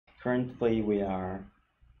Currently, we are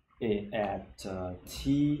at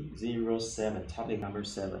T07, topic number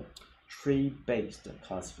 7, tree-based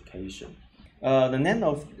classification. The name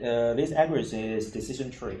of this algorithm is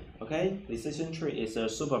decision tree. Okay, decision tree is a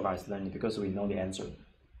supervised learning because we know the answer.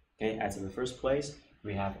 Okay, as in the first place,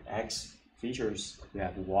 we have X features, we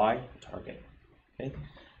have Y target. Okay,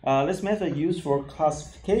 this method used for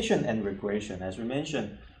classification and regression. As we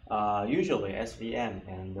mentioned, usually SVM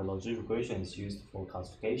and the logistic regression is used for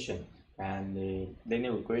classification, and the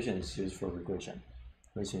linear regression is used for regression,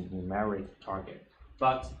 which is numeric target.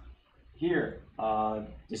 But here,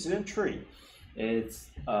 decision tree is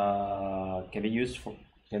can be used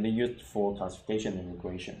for classification and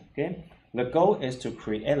regression. Okay, the goal is to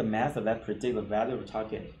create a method that predicts the value of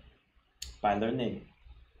target by learning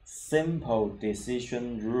simple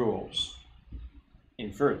decision rules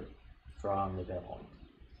inferred from the data point,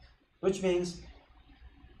 which means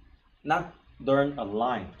not learn a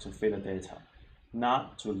line to fit the data,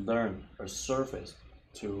 not to learn a surface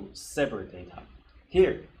to separate data.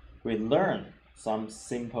 Here, we learn some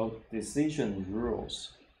simple decision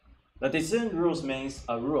rules. The decision rules means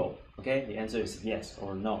a rule. Okay, the answer is yes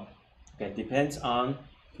or no. Okay, depends on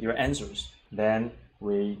your answers. Then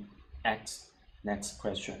we ask next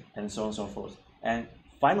question, and so on and so forth. And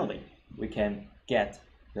finally, we can get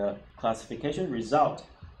the classification result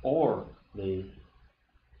or the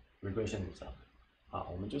regression result. 好，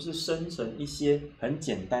我们就是生成一些很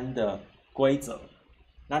简单的规则。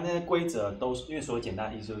那些规则都是因为所有简单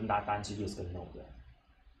的意思就是答案是 yes 跟 no 的。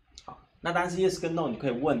好，那答案是 yes 跟 no， 你可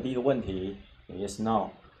以问第一个问题 yes no，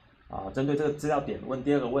 针对这个资料点问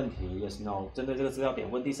第二个问题 yes no， 针对这个资料点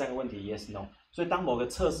问第三个问题 yes no。所以当某个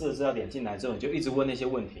测试的资料点进来之后，你就一直问那些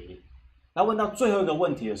问题。那问到最后一个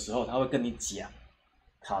问题的时候，他会跟你讲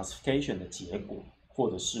classification 的结果，或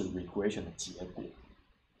者是 regression 的结果。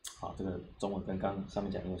好，这个中文跟刚刚上面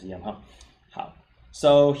讲的是一样哈。好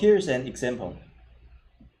 ，so here's an example.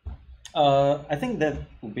 I think that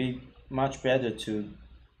would be much better to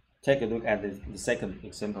take a look at the second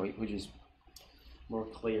example, which is more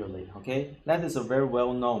clearly. Okay, that is a very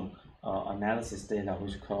well-known analysis data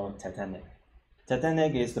which is called Titanic.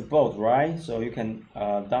 Titanic is the boat, right? So you can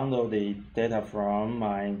download the data from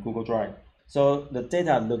my Google Drive. So the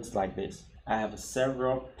data looks like this. I have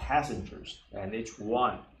several passengers, and each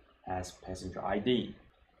one has passenger ID.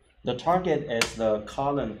 The target is the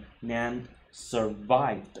column named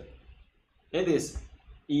survived. It is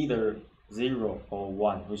either 0 or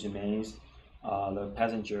 1, which means the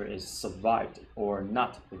passenger is survived, or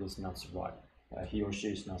not, it is not survived. He or she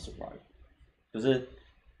is not survived. 就是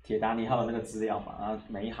铁达尼号的那个资料嘛，然后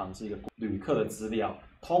每一行是一个旅客的资料。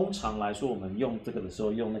通常来说，我们用这个的时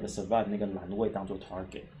候，用那个 survive 那个栏位当做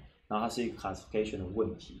target， 然后它是一个 classification 的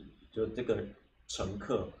问题，就这个乘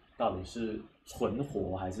客到底是存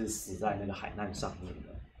活还是死在那个海难上面的。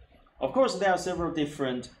Of course, there are several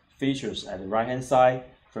different features at the right-hand side.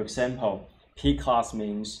 For example, P class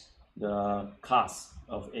means the class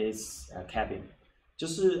of its cabin. 就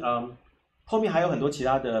是后面还有很多其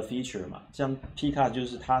他的 feature 嘛，像 P class 就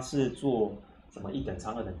是它是做什么1等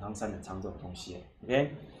舱、2等舱、3等舱这种东西。Okay,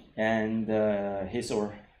 and his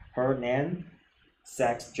or her name,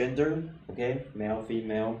 sex, gender, okay, male,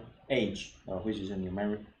 female, age, which is a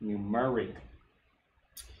numeric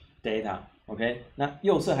data. Okay, 那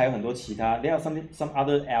右侧还有很多其他 there are some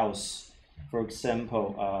other else. For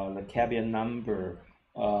example, the cabin number,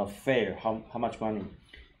 fare, how much money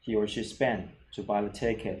he or she spent to buy the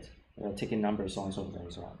ticket, ticket number, so on and so forth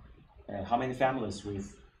and so on. How many families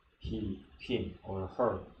with him or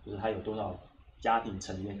her, 就是他有多少家庭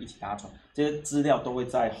成员一起搭船，这些资料都会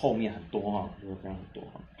在后面很多哈，会非常很多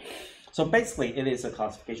哈。So basically, it is a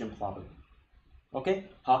classification problem. Okay.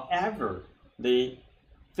 However, the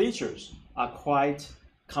features are quite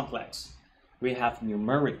complex. We have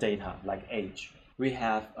numeric data like age. We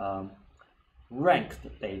have ranked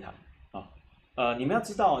data. 你们要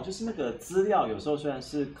知道，就是那个资料有时候虽然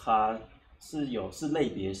是是类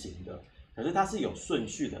别型的，可是它是有顺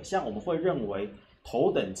序的。像我们会认为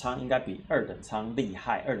头等舱应该比2等舱厉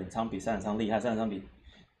害，2等舱比3等舱厉害，3等舱比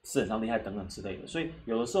4等舱厉害等等之类的。所以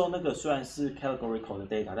有的时候那个虽然是 categorical 的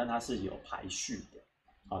data， 但它是有排序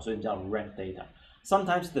的，所以叫 ranked data.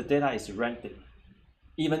 Sometimes the data is ranked,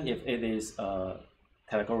 even if it is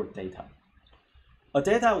categorical data. A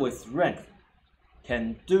data with rank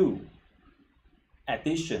can do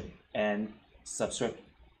addition and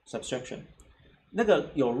subtraction. 那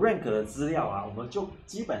个有 rank 的资料啊，我们就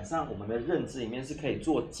基本上我们的认知里面是可以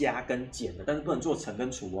做加跟减的，但是不能做乘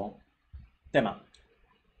跟除哦，对吗？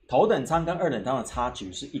头等舱跟2等舱的差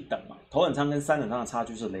距是1等嘛，头等舱跟3等舱的差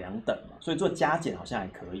距是2等嘛，所以做加减好像还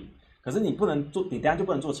可以。可是你不能做，你等下就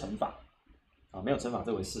不能做乘法啊，没有乘法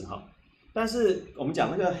这回事哈。但是我们讲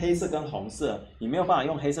那个黑色跟红色，你没有办法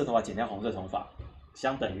用黑色头发减掉红色头发，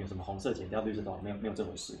相等于什么红色减掉绿色头发，没有这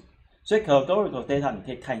回事。所以 categorical data 你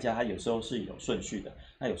可以看一下，它有时候是有顺序的，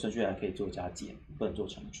那有顺序还可以做加减，不能做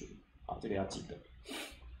乘除。好，这个要记得。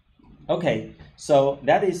Okay, so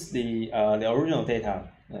that is the original data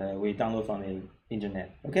we download from the internet.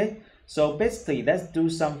 Okay, so basically let's do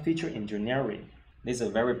some feature engineering. This is a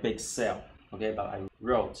very big cell. Okay, but I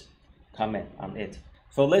wrote comment on it.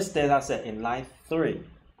 For this data set in line 3,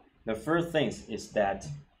 the first thing is that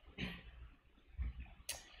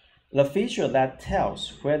the feature that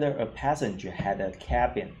tells whether a passenger had a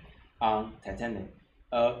cabin on Titanic.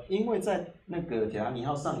 因为在那个铁达尼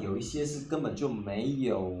号上有一些是根本就没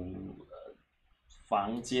有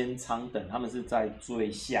房间舱等，他们是在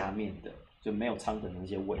最下面的，就没有舱等的那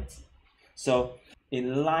些位置。So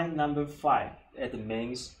in line number 5, it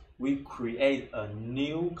means we create a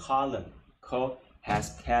new column called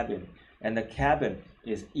has cabin, and the cabin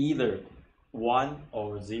is either 1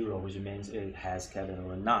 or 0, which means it has cabin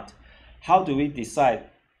or not. How do we decide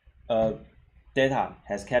data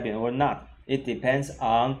has cabin or not? It depends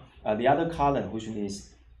on the other column, which is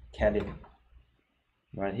cabin,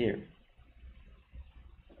 right here.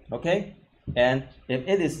 Okay, and if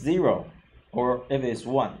it is 0 or if it is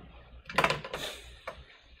 1,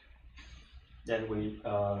 then we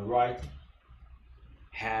write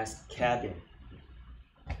has cabin.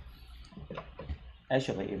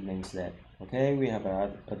 Actually, it means that, okay, we have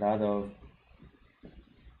a lot of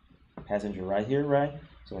passenger right here, right?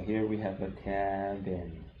 So here we have a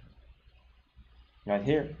cabin right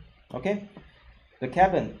here. Okay, the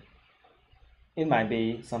cabin, it might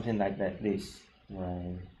be something like that, this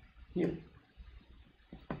right here.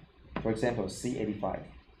 For example, C85,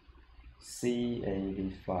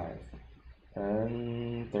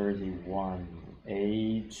 N31,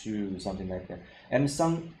 A2, something like that. And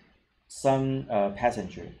some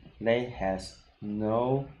passenger, they has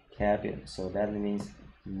no cabin, so that means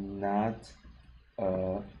not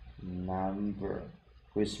a number,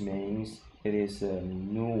 which means it is a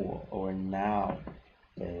null or null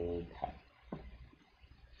data.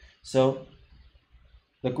 So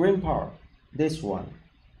the green part, this one,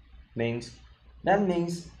 means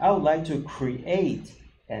I would like to create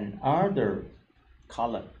another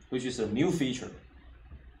column, which is a new feature,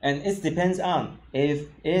 and it depends on if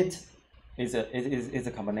it is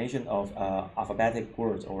a combination of alphabetic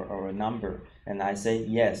words or a number, and I say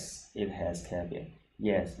yes, it has cabin,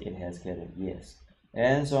 yes, it has cabin, yes,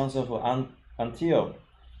 and so on and so forth until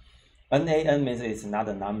NaN means it's not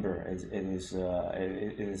a number, it is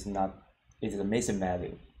a missing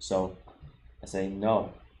value. So I say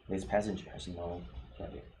no, this passenger has no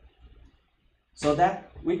cabin. So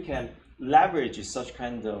that we can leverage such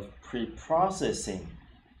kind of pre-processing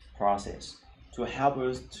process to help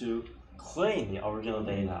us to clean the original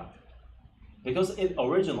data, because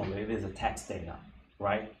originally it is a text data,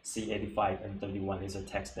 right? C85 and 31 is a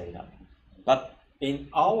text data, but in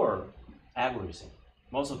our algorithm,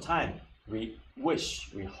 most of the time we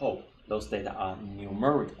hope those data are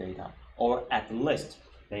numeric data, or at least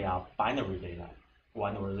they are binary data,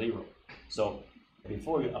 1 or 0. So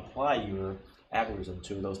before you apply your algorithm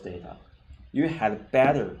to those data, you had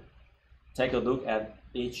better take a look at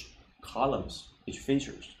each columns, each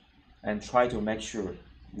features, and try to make sure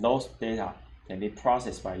those data can be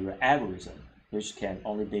processed by your algorithm, which can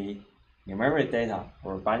only be numeric data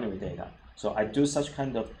or binary data. So I do such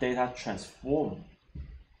kind of data transform.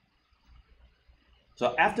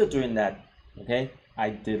 So after doing that, okay, I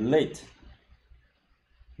delete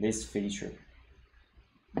this feature.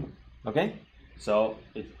 Okay, so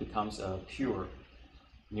it becomes a pure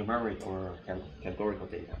numeric or categorical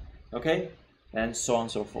data. Okay, and so on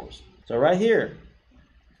and so forth. So right here,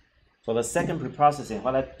 for the second preprocessing,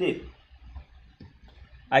 what I did,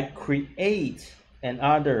 I create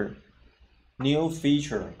another new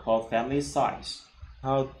feature called family size.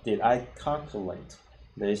 How did I calculate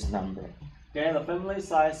this number? Okay, the family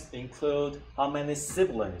size include how many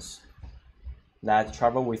siblings that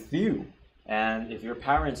travel with you, and if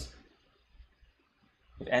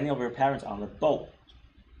any of your parents on the boat,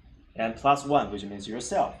 and plus 1, which means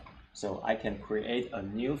yourself. So I can create a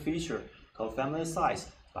new feature called family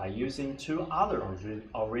size by using 2 other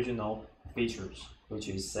original features, which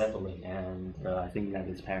is sibling and I think that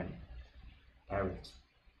is parent.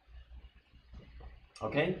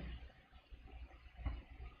 Okay.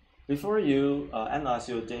 Before you analyze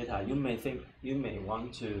your data, you may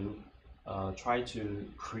want to try to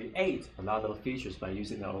create a lot of features by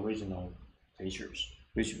using the original features,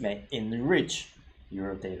 which may enrich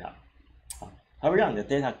your data. 它会让你的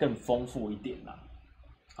data 更丰富一点啦，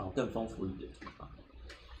更丰富一点。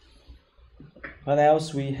What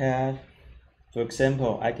else we have? For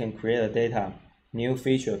example, I can create a data new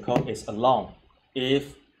feature called is alone.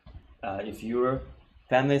 If your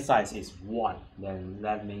family size is 1, then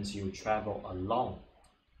that means you travel alone,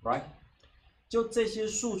 right? 就这些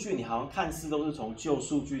数据，你好像看似都是从旧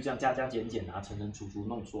数据这样加减减乘除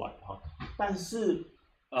弄出来的哈，但是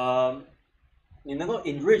你能够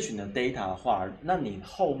enrich 你的 data 的话，那你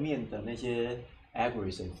后面的那些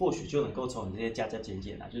algorithm 或许就能够从你这些加减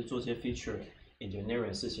就是做些 feature engineering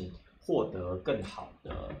的事情，获得更好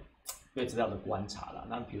的对资料的观察啦。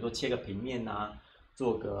那比如说切个平面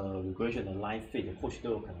做个 regression 的 line fit， 或许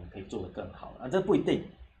都有可能可以做得更好。这不一定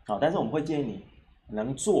但是我们会建议你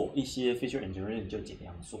能做一些 feature engineering 就尽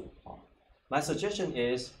量做My suggestion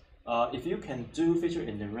is, if you can do feature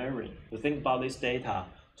engineering, to think about this data,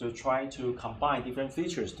 to try to combine different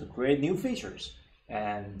features to create new features,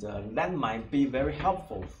 and that might be very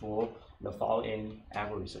helpful for the following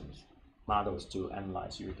algorithms, models to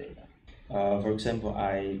analyze your data. For example,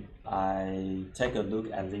 I take a look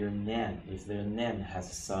at their name. If their name has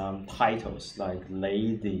some titles like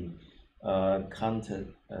lady, content,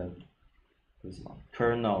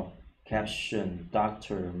 colonel, caption,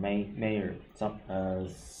 doctor, mayor,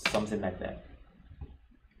 something like that.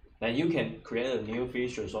 Then you can create a new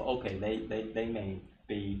feature. So okay, they may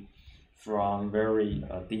be from very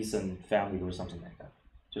decent family or something like that.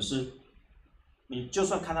 就是你就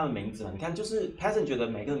算看他的名字嘛，你看就是 Python 觉得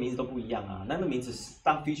每个人名字都不一样那个名字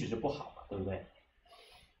当 feature 就不好嘛，对不对？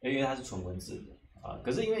因为它是纯文字的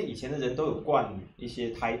可是因为以前的人都有冠一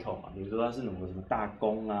些 title 嘛，比如说他是什么大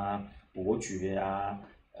公伯爵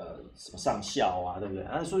什么上校对不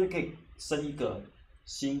对？所以可以生一个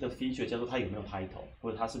新的 feature， 叫做他有没有 title，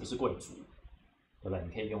 或者他是不是贵族，对不对？你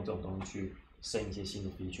可以用这种东西去生一些新的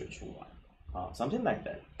feature 出来something like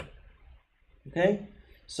that. Okay,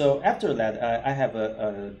 so after that, I have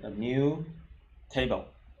a new table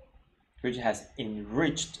which has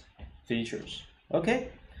enriched features. Okay,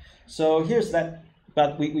 so here's that.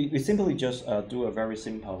 But we simply just do a very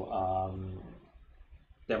simple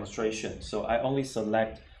demonstration. So I only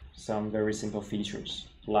select some very simple features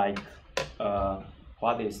like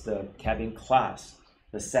what is the cabin class,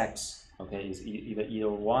 the sex, okay, is either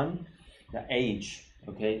 1, the age,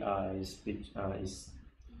 okay, is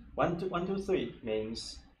 1, 2, 3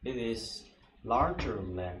 means it is larger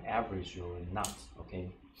than average or not, okay.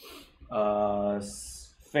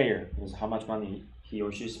 Fair is how much money he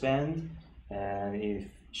or she spend, and if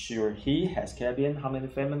she or he has cabin, how many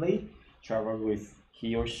family travel with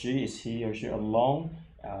he or she, is he or she alone,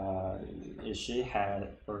 is she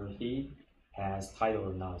had or he has title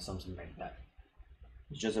or not, something like that.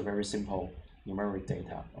 It's just a very simple numeric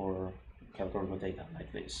data or categorical data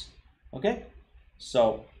like this. Okay,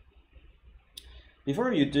 so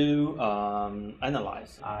before you do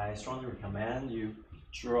analyze, I strongly recommend you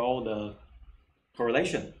draw the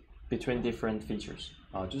correlation between different features.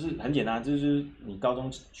 就是很简单，就是你高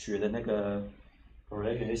中学的那个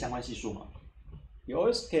correlation 就是相关系数嘛。You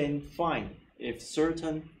always can find if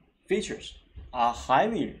certain features are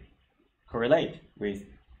highly correlate with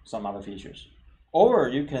some other features, or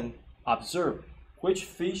you can observe which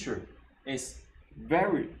feature has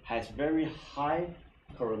very high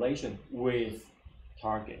correlation with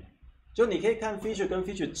target. 就你可以看 feature 跟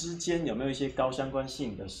feature 之间有没有一些高相关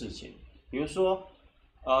性的事情，比如说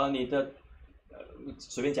你的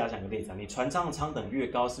随便讲个例子你船舱的舱等越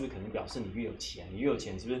高，是不是可能表示你越有钱？你越有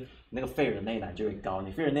钱，是不是那个费尔内栏就会高？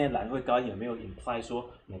你费尔内栏会高，有没有 imply 说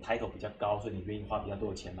你的title 比较高，所以你愿意花比较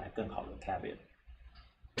多的钱买更好的 cabin？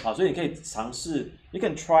 好，所以你可以尝试 ，you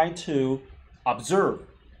can try to observe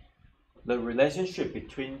the relationship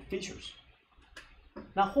between features。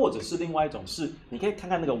那或者是另外一种是，你可以看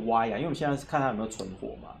看那个 Y 因为我们现在是看它有没有存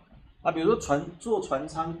活嘛。比如说坐船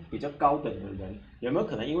舱比较高等的人，有没有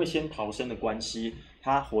可能因为先逃生的关系，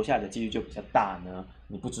他活下来的几率就比较大呢？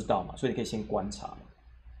你不知道嘛，所以你可以先观察嘛。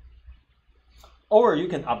Or you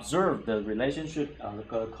can observe the relationship,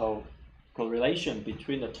 correlation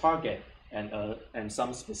between the target and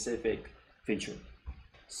some specific feature.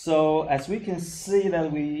 So as we can see that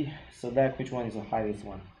we select which one is the highest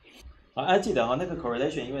one. 记得那个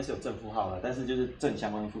correlation 因为是有正负号的，但是就是正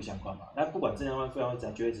相关跟负相关嘛。那不管正相关、负相关，只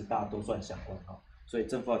要绝对值大都算相关所以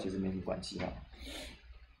正负号其实没什么关系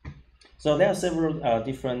So there are several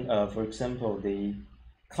different, for example, the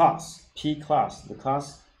class, P class, the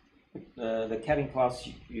class, the cabin class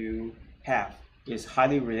you have is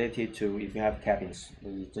highly related to if you have cabins.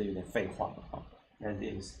 这有点废话嘛That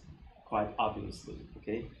is quite obviously,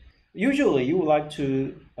 okay. Usually you would like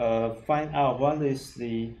to find out what is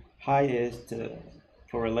the highest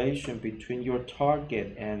correlation between your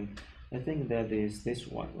target, and I think that is this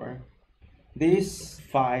one, right? These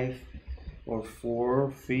 5 or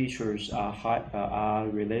 4 features are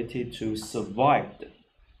related to survived.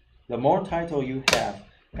 The more title you have,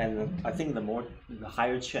 and I think the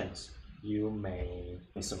higher chance you may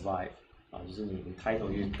survive 就是你 title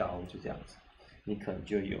越高，就这样子，你可能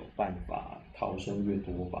就有办法逃生越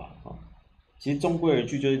多吧其实终归而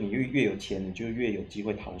句就是你越有钱，你就越有机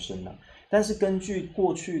会逃生了。但是根据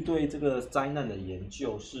过去对这个灾难的研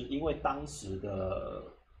究，是因为当时的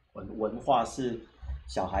文化是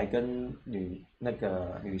小孩跟女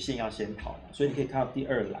性要先逃嘛，所以你可以看到第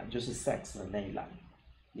2栏就是 sex 的那一栏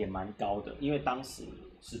也蛮高的，因为当时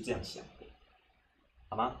是这样想的，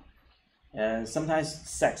好吗？And sometimes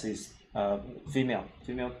sex is female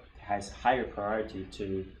has higher priority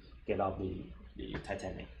to get out the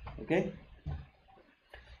Titanic. Okay.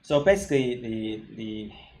 So basically,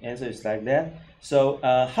 the answer is like that. So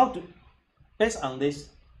based on this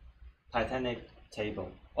Titanic table,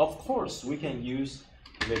 of course, we can use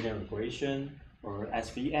linear regression or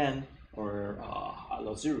SVM or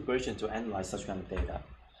logistic regression to analyze such kind of data.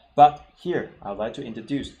 But here, I would like to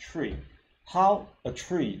introduce tree. What a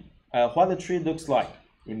tree looks like.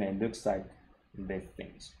 It may look like these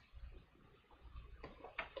things.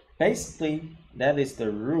 Basically, that is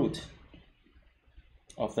the root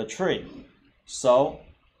of the tree. So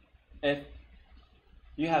if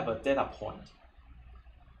you have a data point,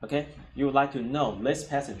 okay, you would like to know this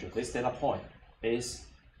passenger, this data point is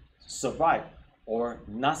survived or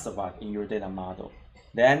not survived in your data model,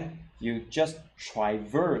 then you just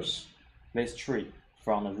traverse this tree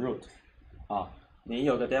from the root. 你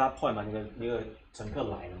有个 data point 嘛，你有乘客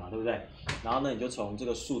来了嘛，对不对？然后呢，你就从这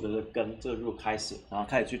个树的这个根这个 root 开始，然后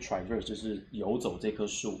开始去 traverse， 就是游走这棵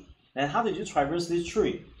树。And how did you traverse this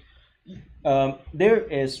tree? There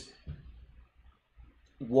is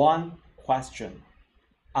one question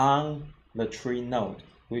on the tree node,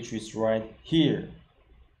 which is right here.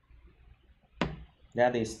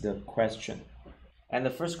 That is the question. And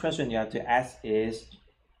the first question you have to ask is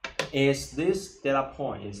this data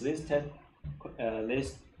point, is this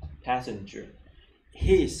passenger,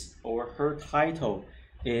 his or her title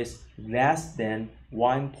is less than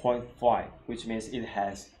 1.5, which means it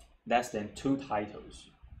has less than 2 titles,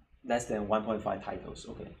 less than 1.5 titles.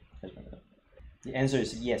 Okay, the answer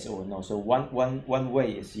is yes or no. So one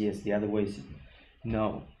way is yes, the other way is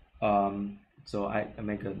no. So I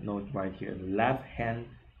make a note right here. The left hand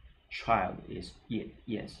child is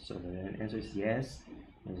yes. So the answer is yes.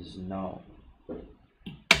 This is no.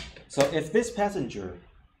 So if this passenger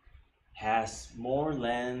has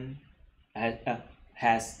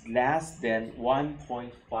has less than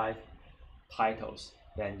 1.5 titles,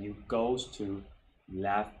 then you goes to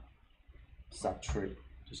left subtree.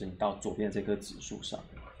 就是你到左边这棵指数上。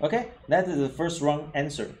Okay, that is the first round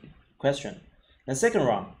answer question. The second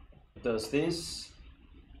round, does this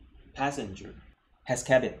passenger has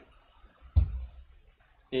cabin?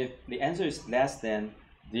 If the answer is less than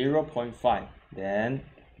 0.5, then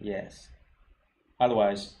yes.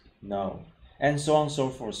 Otherwise, no. And so on, so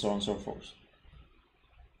forth, so on, so forth.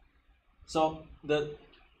 So the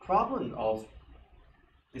problem of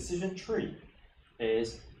decision tree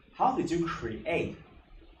is how did you create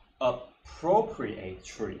appropriate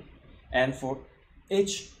tree? And for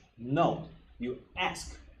each node, you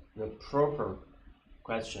ask the proper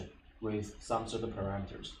question with some certain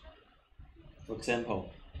parameters. For example,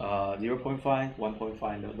 0.5,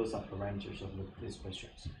 1.5, those are parameters of these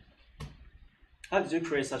questions. How did you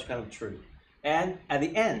create such kind of tree? And at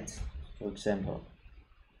the end, for example,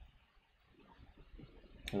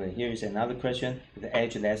 okay, here is another question with the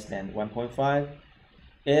age less than 1.5.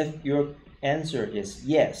 If your answer is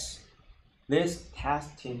yes, this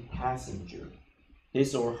testing passenger,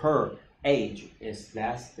 his or her age is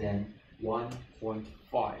less than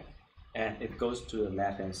 1.5, and it goes to the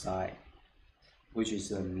left hand side, which is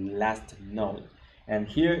the last node. And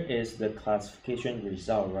here is the classification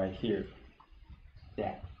result right here.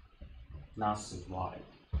 That not survive.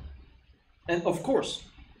 And of course,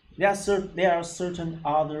 there are certain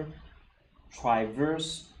other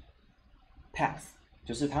traverse paths.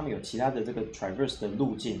 就是他们有其他的这个 traverse 的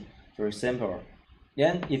路径。For example,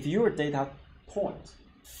 then if your data point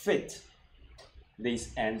fit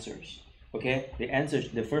these answers, okay,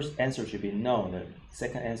 the first answer should be no, the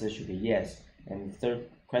second answer should be yes, and the third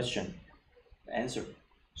question, the answer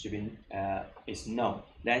should be is no.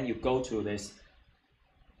 Then you go to this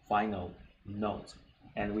final node,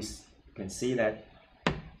 and we can see that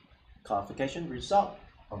classification result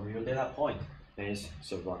of your data point is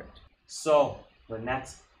survived. So the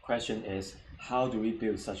next question is how do we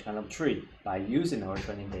build such kind of tree by using our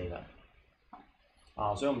training data？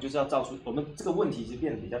 所以我们就是要造出，我们这个问题其实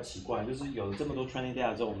变得比较奇怪，就是有了这么多 training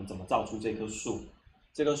data 之后，我们怎么造出这棵树？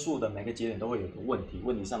这棵树的每个节点都会有一个问题，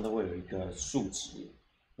问题上都会有一个数值，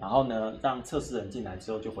然后呢，让测试人进来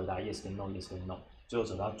之后就回答 yes 跟 no，yes 跟 no， 最后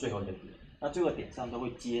走到最后一个点。那最后一个点上都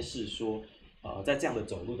会揭示说，在这样的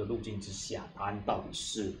走路的路径之下，答案到底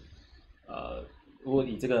是，如果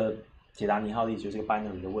以这个铁达尼号例子就是个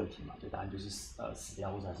binary 的问题嘛，就答案就是死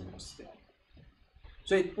掉或者还是没有死掉。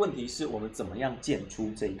所以问题是我们怎么样建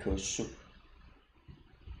出这一棵树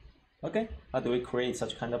 ？Okay, how do we create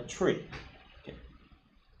such kind of tree? Okay,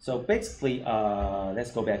 so basically,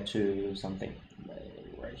 let's go back to something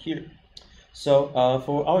right here. So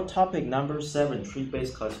for our topic number 7,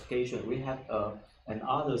 tree-based classification, we have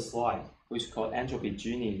another slide which is called entropy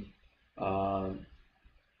Gini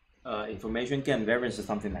information gain variance or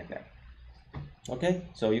something like that. Okay,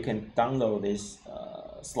 so you can download this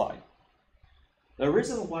slide. The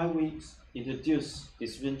reason why we introduce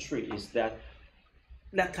decision tree is that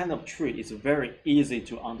that kind of tree is very easy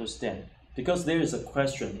to understand because there is a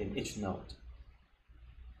question in each node.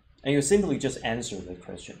 And you simply just answer the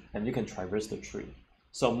question and you can traverse the tree.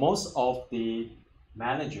 So most of the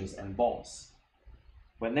managers and boss,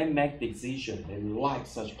 when they make decision, they like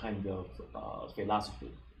such kind of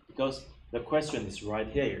philosophy because the question is right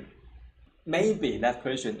here. Maybe that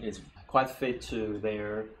question is quite fit to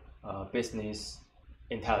their business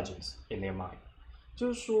intelligence in their mind.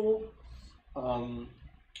 就是说，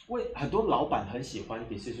很多老板很喜欢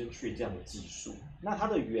decision tree 这样的技术。那它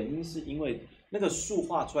的原因是因为那个树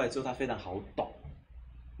画出来之后，它非常好懂，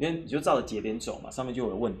因为你就照着节点走嘛，上面就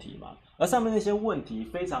有问题嘛。而上面那些问题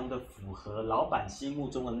非常的符合老板心目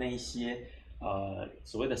中的那一些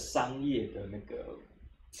所谓的商业的那个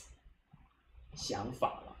想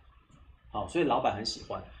法啦。好，所以老板很喜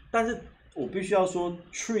欢。但是我必须要说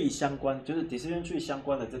 ，tree 相关就是 decision tree 相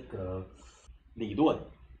关的这个理论，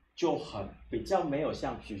就比较没有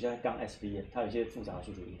像，比如像刚 SVM， 它有一些复杂的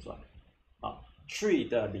数学运算，tree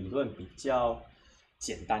的理论比较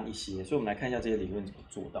简单一些，所以我们来看一下这些理论怎么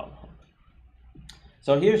做到的。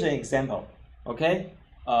So here's an example, okay?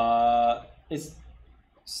 It's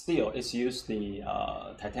used the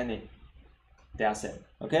Titanic dataset.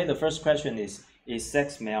 Okay, the first question is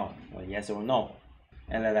sex male? Yes or no?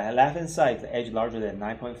 And at the left hand side, the age larger than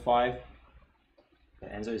 9.5.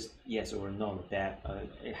 The answer is yes or no. That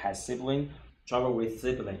it has sibling. Trouble with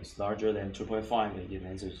siblings larger than 2.5. The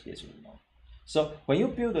answer is yes or no. So when you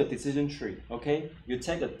build a decision tree, okay, you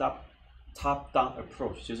take a top-down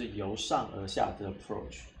approach, 就是由上而下的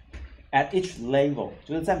approach. At each level,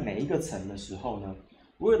 就是在每一个层的时候呢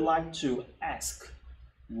we would like to ask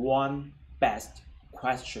one best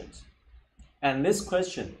questions, and this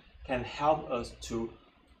question can help us to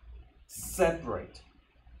separate.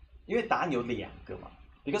 因为答案有两个嘛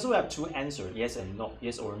because we have two answers, yes and no,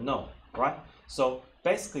 yes or no, right? So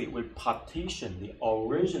basically, we partition the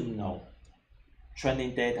original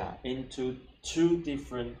training data into two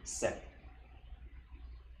different sets.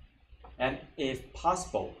 And if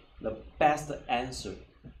possible, the best answer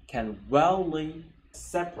can well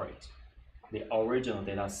separate the original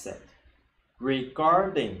data set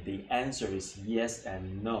regarding the answer is yes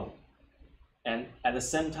and no. And at the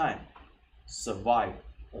same time, survive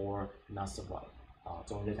or not survive.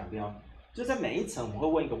 中文再强调，就在每一层我们会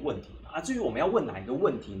问一个问题嘛。至于我们要问哪一个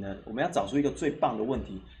问题呢？我们要找出一个最棒的问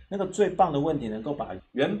题。那个最棒的问题能够把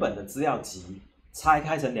原本的资料集拆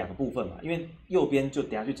开成两个部分嘛，因为右边就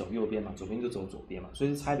等下去走右边嘛，左边就走左边嘛，所以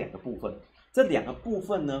是拆两个部分。这两个部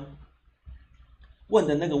分呢，问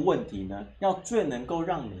的那个问题呢，要最能够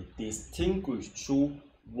让你 distinguish 出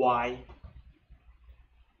Y。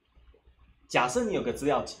假设你有个资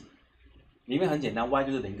料集，里面很简单 ，Y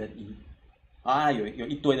就是0跟1。有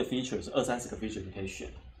一堆的 feature 是20-30个 feature 你可以选，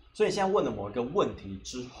所以现在问了某一个问题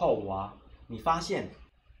之后啊，你发现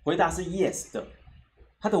回答是 yes 的，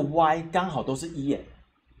它的 y 刚好都是1耶，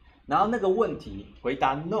然后那个问题回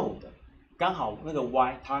答 no 的，刚好那个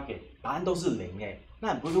y target 答案都是0耶，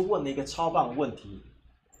那你不是问了一个超棒的问题，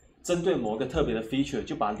针对某一个特别的 feature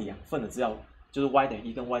就把两份的资料就是 y 等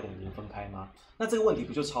于1跟 y 等于0分开吗？那这个问题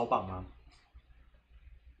不就超棒吗？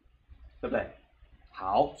对不对？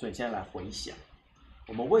好，所以现在来回想，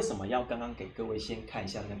我们为什么要刚刚给各位先看一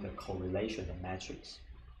下那个 correlation 的 matrix？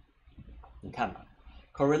 你看嘛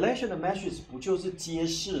 ，correlation 的 matrix 不就是揭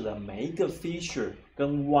示了每一个 feature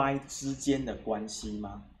跟 y 之间的关系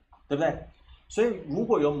吗？对不对？所以如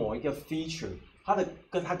果有某一个 feature， 它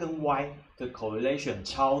跟 y 的 correlation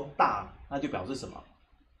超大，那就表示什么？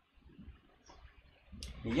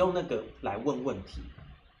你用那个来问问题，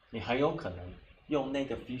你很有可能用那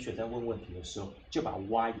个 feature 在问问题的时候，就把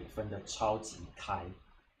y 也分得超级开，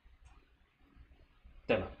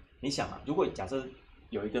对吗？你想啊，如果假设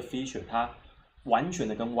有一个 feature， 它完全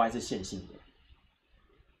的跟 y 是线性的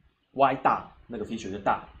 ，y 大那个 feature 就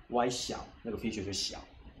大 ，y 小那个 feature 就小。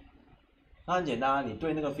那很简单啊，你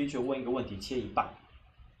对那个 feature 问一个问题，切一半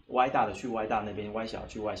 ，y 大的去 y 大那边 ，y 小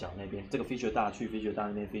去 y 小那边，这个 feature 大去 feature 大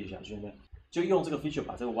那边 ，feature 小去那边，就用这个 feature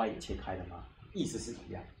把这个 y 也切开了嘛，意思是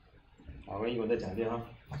一样。好，我用英文再讲一遍哈。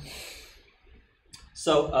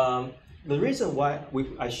So the reason why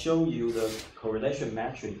I show you the correlation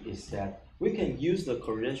matrix is that we can use the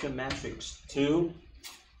correlation matrix to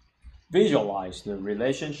visualize the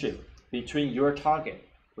relationship between your target,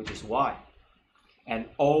 which is y, and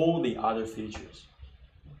all the other features,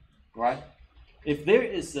 right? If there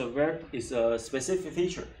is a specific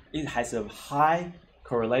feature, it has a high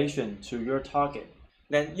correlation to your target,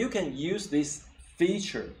 then you can use this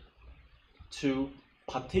feature to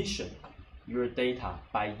partition your data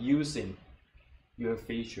by using your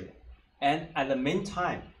feature. And at the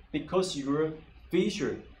meantime, because your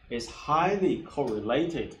feature is highly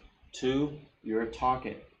correlated to your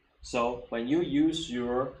target, so when you use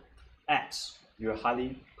your X, your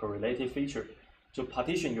highly correlated feature, to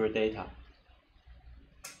partition your data,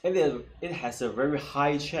 it has a very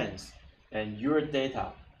high chance and your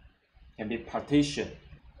data can be partitioned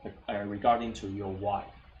regarding to your Y.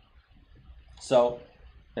 So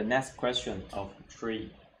the next question of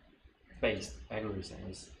tree-based algorithm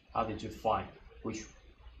is, how did you find which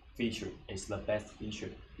feature is the best feature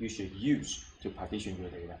you should use to partition your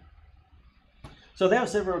data? So there are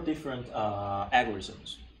several different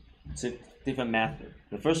algorithms, different methods.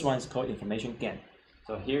 The first one is called information gain.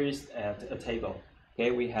 So here is a table.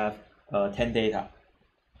 Okay, we have 10 data.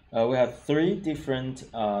 We have 3 different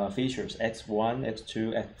features, x1,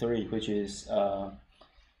 x2, x3, which is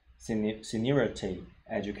seniority,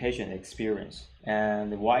 education, experience,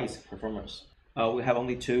 and y is performance. We have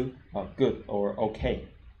only 2, good or okay.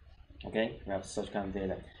 Okay, we have such kind of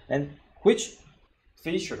data. And which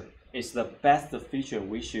feature is the best feature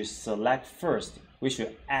we should select first? We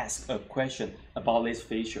should ask a question about this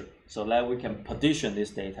feature so that we can partition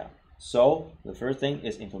this data. So the first thing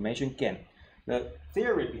is information gain. The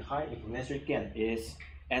theory behind information gain is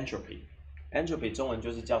entropy. Entropy 中文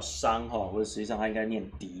就是叫熵哈，或者实际上它应该念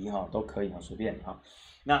敌哈，都可以哈，随便哈。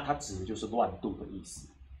那它指的就是乱度的意思。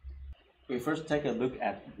We first take a look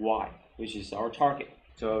at y, which is our target.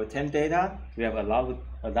 So 10 data, we have a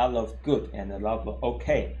lot of good and a lot of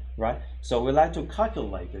okay, right? So we like to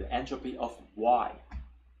calculate the entropy of y.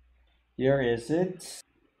 Here is it,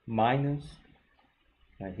 minus,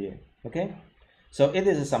 right here, okay? So it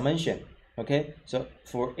is a summation, okay? So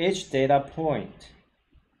for each data point,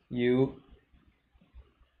 you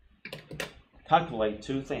calculate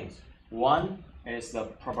 2 things. One is the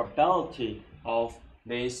probability of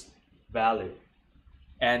this value,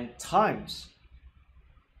 and times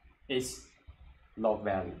its log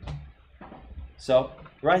value. So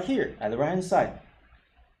right here at the right hand side,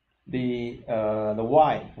 the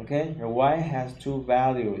y, okay, the y has 2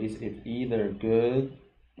 values. Is it either good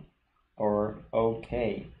or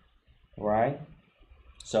okay, right?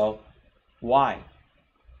 So y,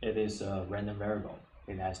 it is a random variable.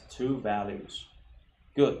 It has 2 values,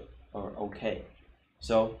 good or okay.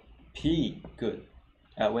 So p, good.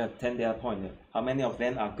 We have 10 data points. How many of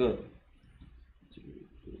them are good? 2,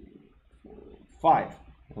 3, 4, 5.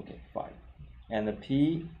 Okay, 5. And the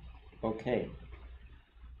p, okay,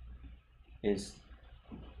 is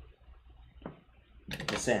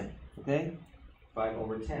the same. Okay, 5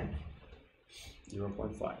 over 10,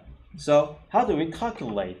 0.5. So how do we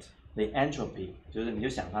calculate the entropy? 就是你就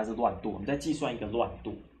想它是乱度，我们再计算一个乱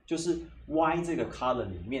度，就是 y 这个 column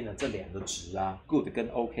里面的这2个值啊 ，good 跟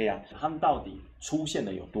OK 啊，它们到底出现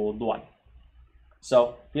的有多乱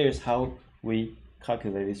 ？So here's how we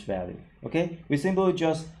calculate this value. Okay, we simply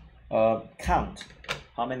just count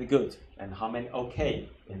how many good and how many okay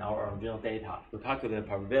in our original data. We calculate the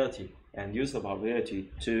probability and use the probability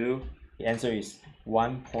to, the answer is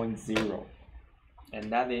 1.0,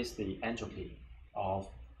 and that is the entropy of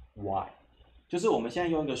y. 就是我们现在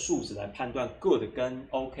用一个数值来判断 good 跟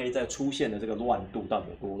OK 在出现的这个乱度到底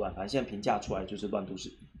有多乱，反正现在评价出来就是乱度是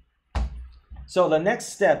1。So the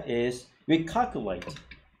next step is we calculate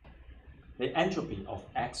the entropy of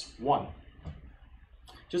x1.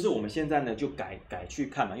 就是我们现在呢就改去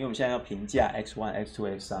看嘛，因为我们现在要评价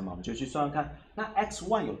x1、x2、x3 嘛，我们就去算算看，那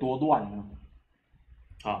x1 有多乱呢？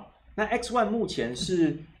好，那 x1 目前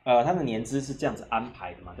是它的年资是这样子安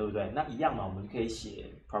排的嘛，对不对？那一样嘛，我们可以写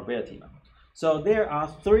probability 嘛。So there are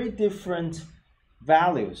 3 different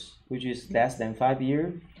values, which is less than 5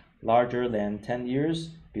 years, larger than 10 years,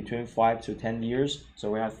 between 5 to 10 years. So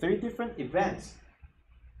we have 3 different events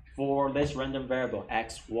for this random variable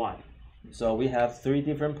x1. So we have 3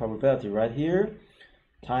 different probability right here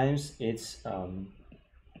times its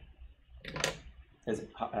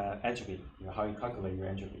entropy, how you calculate your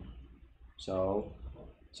entropy. So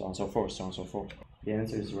on and so forth, so on and so forth. The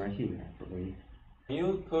answer is right here.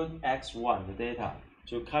 You put x1, the data,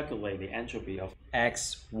 to calculate the entropy of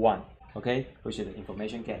x1, okay, which is the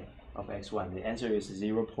information gain of x1. The answer is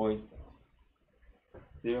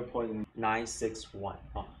 0.961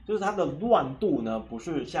 啊，就是它的乱度呢，不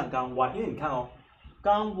是像刚 y， 因为你看哦，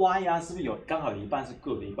刚 y 啊，是不是刚好有一半是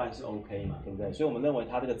good， 一半是 OK 嘛，对不对？所以我们认为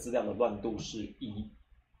它这个资料的乱度是1。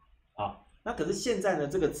好，那可是现在呢，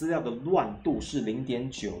这个资料的乱度是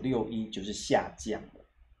0.961，就是下降的。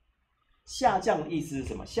下降的意思是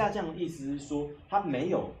什么？下降的意思是说它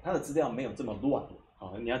的资料没有这么乱。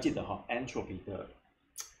好，你要记得哈 ，entropy 的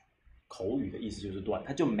口语的意思就是乱，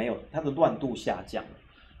它就没有它的乱度下降了。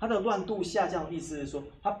它的乱度下降的意思是说，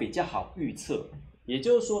它比较好预测，也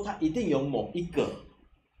就是说，它一定有某一个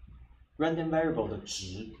random variable 的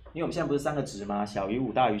值，因为我们现在不是3个值吗？小于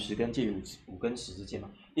5、大于10跟介于5跟10之间嘛，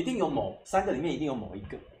一定有3个里面一定有某一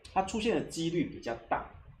个，它出现的几率比较大，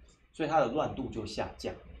所以它的乱度就下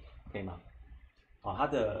降，可以吗？好，它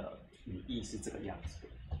的语义是这个样子。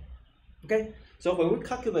Okay, so when we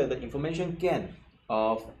calculate the information gain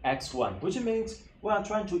of x1, which means we are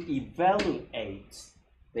trying to evaluate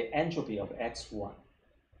the entropy of x1.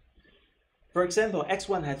 For example,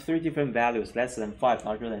 x1 has 3 different values, less than 5,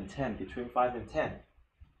 larger than 10, between 5 and 10.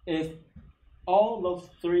 If all of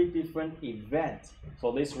 3 different events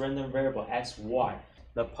for this random variable xy,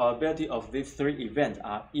 the probability of these 3 events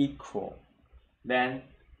are equal, then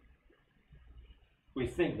we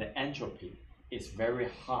think the entropy is very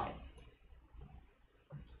high.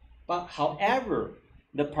 But however,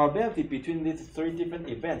 the probability between these 3 different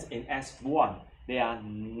events in S1, they are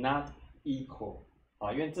not equal.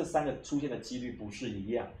 因为这3个出现的几率不是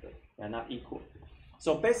一样的 ，they are not equal.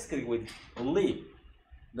 So basically, we believe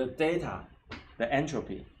the data, the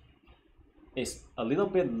entropy, is a little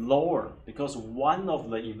bit lower because one of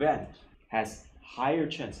the events has higher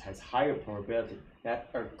chance, has higher probability that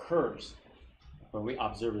occurs when we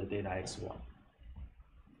observe the data x1.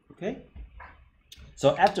 Okay?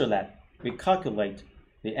 So after that, we calculate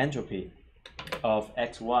the entropy of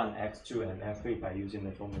x1, x2, and x3 by using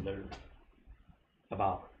the formula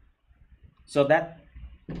above. So that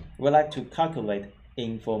we like to calculate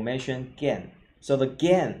information gain. So the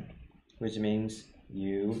gain, which means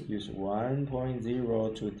you use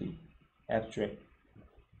 1.0 to the abstract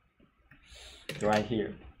right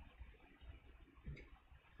here.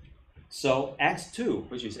 So x2,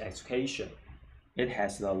 which is education, it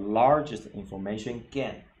has the largest information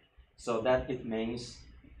gain. So that it means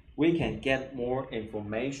we can get more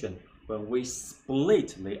information when we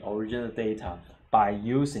split the original data by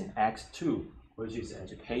using x2, which is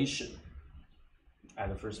education, at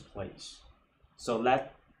the first place. So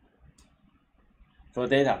for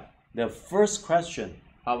data, the first question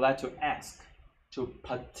I would like to ask to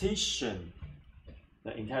partition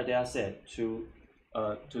the entire data set to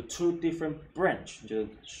 2 different branches, 就是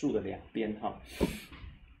树的两边哈。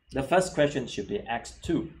The first question should be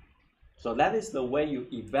x2. So that is the way you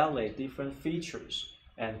evaluate different features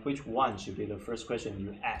and which one should be the first question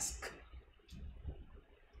you ask.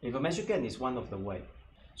 Information gain is one of the way.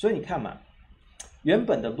 所以你看嘛，原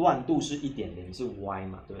本的乱度是 1.0 是 y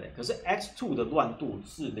嘛，对不对？可是 x2 的乱度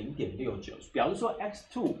是 0.69， 表示说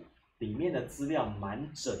x2 里面的资料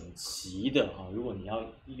蛮整齐的哈。如果你要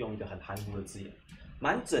用一个很含糊的字眼，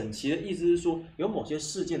蛮整齐的意思是说有某些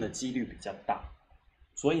事件的几率比较大，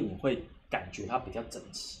所以你会感觉它比较整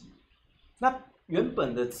齐。那原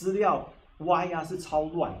本的资料 y 啊是超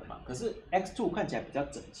乱的嘛，可是 x2 看起来比较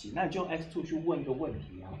整齐，那你就用 x2 去问一个问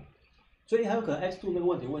题啊，所以很有可能 x2 那个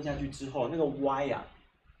问题问下去之后，那个 y 啊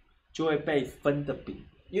就会被分的比，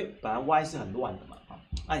因为本来 y 是很乱的嘛，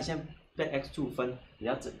那你现在被 x2 分比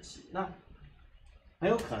较整齐，那很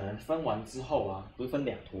有可能分完之后啊，不是分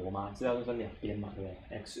2坨吗？资料是分2边嘛，对不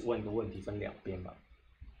对 ？x 问一个问题分2边嘛，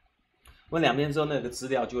问2边之后，那个资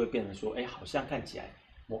料就会变成说，哎，好像看起来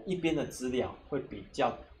某一边的资料会比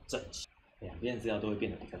较整齐，2边的资料都会变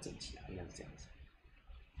得比较整齐啊，应该是这样子。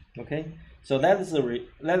Okay, so that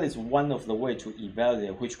is one of the way to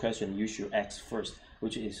evaluate which question you should ask first,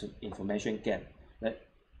 which is information gain. The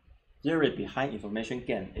theory behind information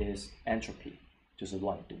gain is entropy, 就是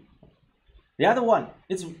乱度。The other one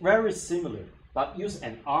is very similar, but use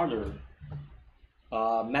another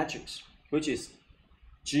matrix, which is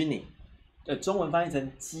Gini. 中文翻译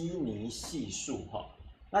成基尼系数哈。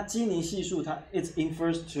那基尼系数它 it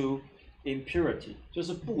refers to impurity， 就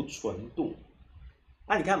是不纯度。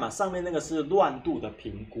那你看嘛，上面那个是乱度的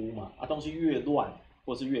评估嘛，东西越乱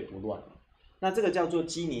或是越不乱。那这个叫做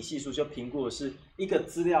基尼系数，就评估的是一个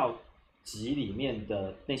资料集里面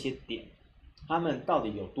的那些点，它们到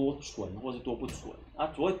底有多纯或是多不纯。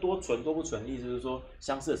所谓多纯多不纯，意思就是说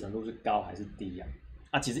相似的程度是高还是低呀？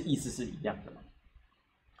其实意思是一样的嘛。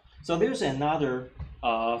So there's another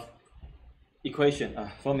equation,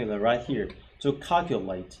 formula right here to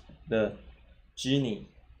calculate the Gini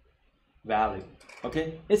value.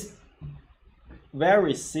 Okay, it's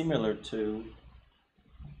very similar to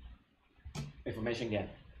information gain.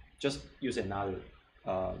 Just use another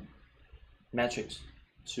metrics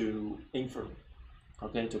to infer.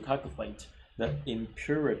 Okay, to calculate the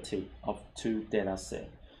impurity of two data sets.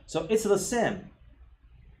 So it's the same.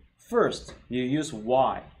 First, you use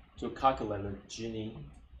y to calculate the Gini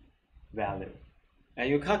value, and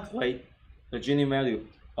you calculate the Gini value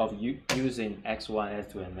of using x1,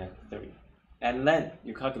 x2, and x3, and then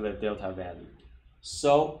you calculate delta value.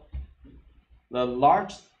 So the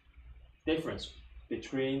large difference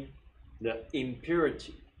between the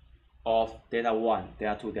impurity of data 1,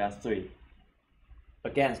 data 2, data 3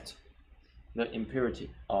 against the impurity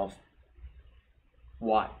of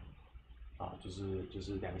y 就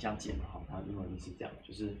是两个相减嘛，它英文意思这样，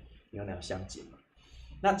就是你有两个相减嘛。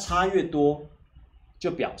那差越多，就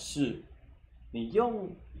表示你用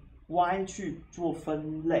y 去做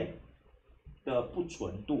分类的不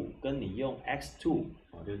纯度，跟你用 x2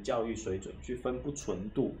 就是教育水准去分不纯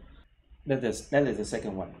度。That is the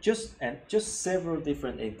second one. Just several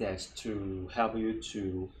different index to help you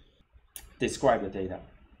to describe the data.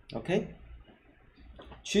 Okay.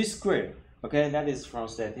 Chi-square. Okay, that is from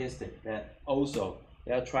statistics. That also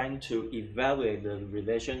they are trying to evaluate the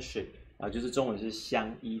relationship. 就是中文是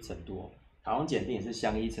相依程度，好像检定也是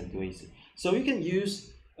相依程度的意思。So you can use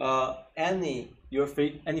any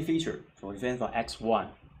feature, for example x1,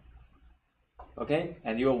 okay,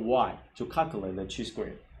 and your y to calculate the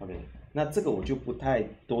chi-square. Okay. 那这个我就不太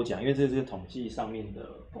多讲，因为这是统计上面的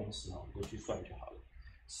公式我们就去算就好了。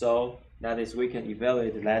So that is we can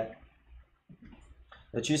evaluate that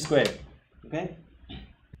the chi-square. Okay,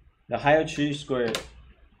 the higher chi-square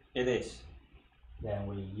it is, then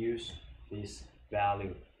we use this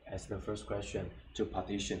value as the first question to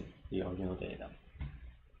partition the original data.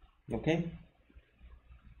 Okay,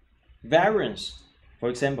 variance. For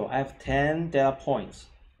example, I have 10 data points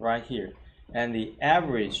right here, and the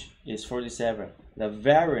average is 47. The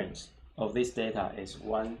variance of this data is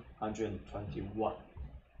 121.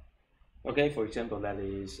 Okay, for example, that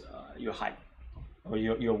is your height, or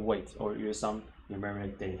your weight, or your some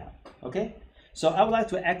numeric data. Okay, so I would like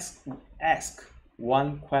to ask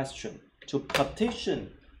one question to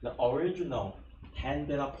partition the original 10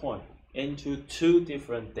 data point into two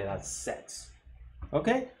different data sets.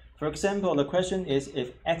 Okay, for example, the question is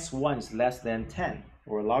if x1 is less than 10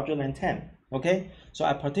 or larger than 10. Okay, so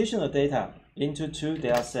I partition the data into two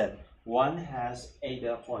data sets. One has 8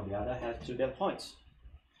 data points, the other has 2 data points.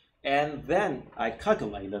 And then I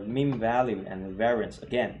calculate the mean value and the variance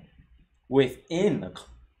again within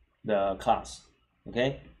the class.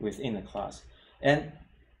 Okay, within the class. And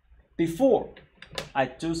before I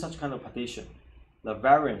do such kind of partition, the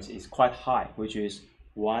variance is quite high, which is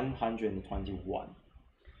 121.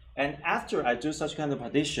 And after I do such kind of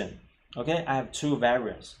partition, okay, I have 2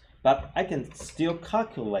 variance, but I can still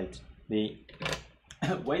calculate the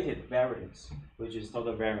weighted variance, which is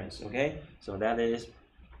total variance. Okay, so that is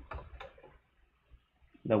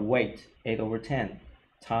the weight 8/10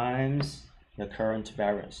 times the current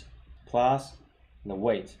variance plus the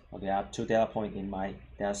weight. Okay, I have 2 data points in my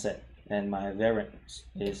data set, and my variance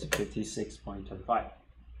is 56.25.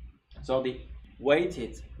 So the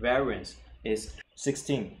weighted variance is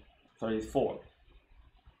 1634.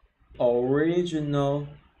 Original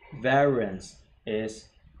variance is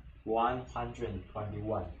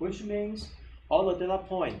 121, which means all the data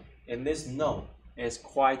point in this node is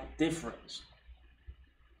quite different.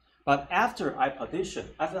 But after I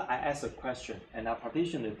ask a question and I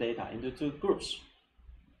partition the data into 2 groups,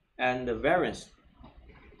 and the variance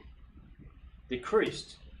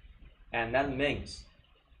decreased, and that means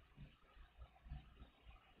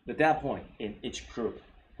the data point in each group,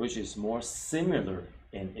 which is more similar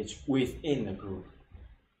within the group.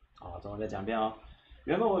 总共再讲一遍哦。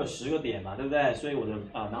原本我有10个点嘛，对不对？所以我的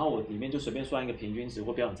然后我里面就随便算一个平均值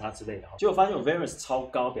或标准差之类的，结果发现我 variance 超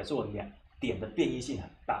高，表示我点的变异性很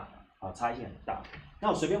大，差异性很大。那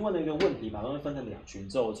我随便问了一个问题，把东西分成2群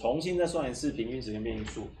之后，我重新再算一次平均值跟变异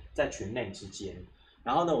数在群内之间。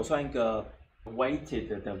然后呢，我算一个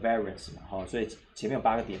weighted 的 variance 嘛，好，所以前面有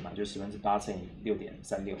8个点嘛，就8%乘以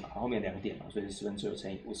6.36嘛，后面2个点嘛，所以是9%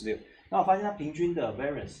乘以56。那我发现它平均的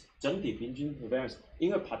variance， 整体平均的 variance，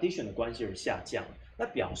 因为 partition 的关系而下降，那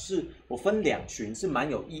表示我分2群是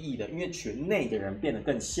蛮有意义的，因为群内的人变得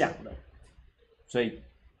更像了，所以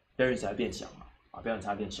variance 才变小嘛，啊 ，variance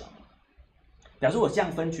才变小嘛，表示我这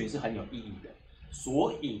样分群是很有意义的，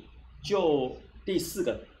所以就第4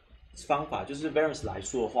个方法就是 variance 来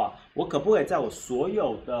说的话，我可不可以在我所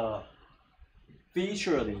有的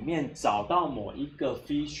feature 里面找到某一个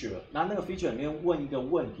feature， 那个 feature 里面问一个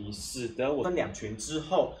问题，使得我分2群之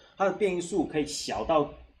后，它的变异数可以小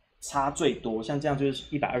到差最多，像这样就是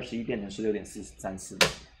121变成16.434。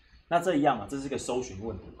那这一样嘛，这是一个搜寻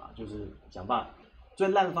问题嘛，就是想办法。最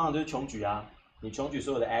烂的方法就是穷举啊，你穷举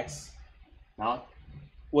所有的 x， 然后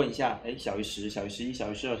问一下，小于10、小于11、小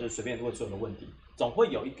于12，就随便问所有的问题，总会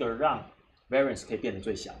有一个让 variance 可以变得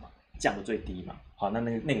最小嘛，降得最低嘛。好，那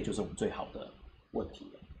个就是我们最好的问题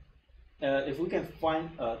了。If we can find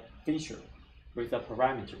a feature with a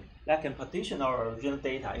parameter that can partition our original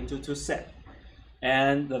data into 2 sets,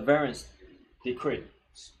 and the variance decrease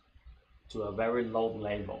to a very low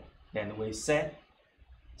level, then we set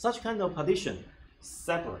such kind of partition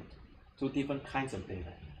separate two different kinds of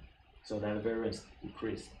data, so that the variance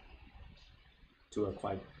decrease to a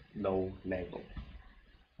quite low level.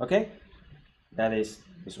 Okay, that is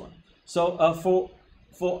this one. So for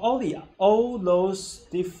all those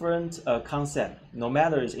different concepts, no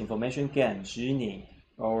matter it's information gain, Gini,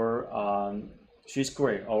 or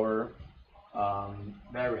chi-square, or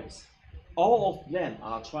variance, all of them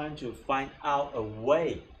are trying to find out a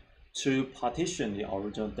way to partition the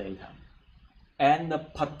original data. And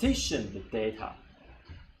partition the data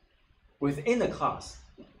within the class.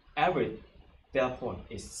 Every data point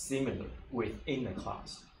is similar within the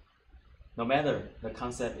class. No matter the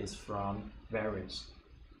concept is from variance,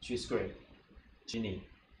 chi-square, Gini,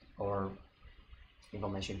 or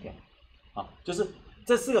information gain. 好，就是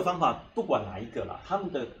这4个方法，不管哪一个啦，他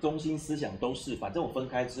们的中心思想都是，反正我分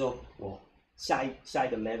开之后，我下一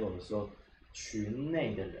个 level 的时候，群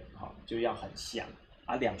内的人就要很像，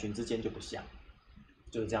而2群之间就不像，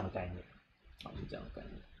就是这样的概念，就是这样的概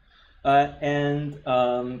念。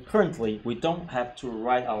Currently we don't have to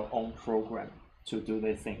write our own program to do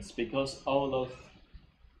these things because all those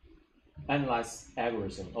analyze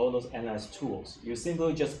algorithm, all those analyze tools, you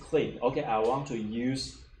simply just click, okay, I want to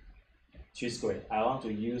use chi-square, I want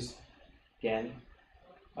to use gain,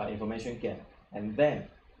 information gain, and then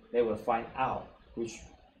they will find out which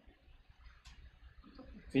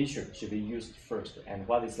feature should be used first and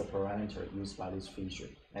what is the parameter used by this feature,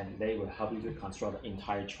 and they will help you to construct the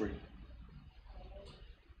entire tree.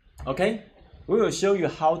 Okay, we will show you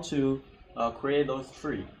how to create those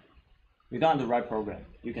trees. You don't have to write program.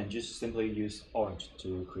 You can just simply use Orange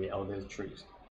to create all those trees.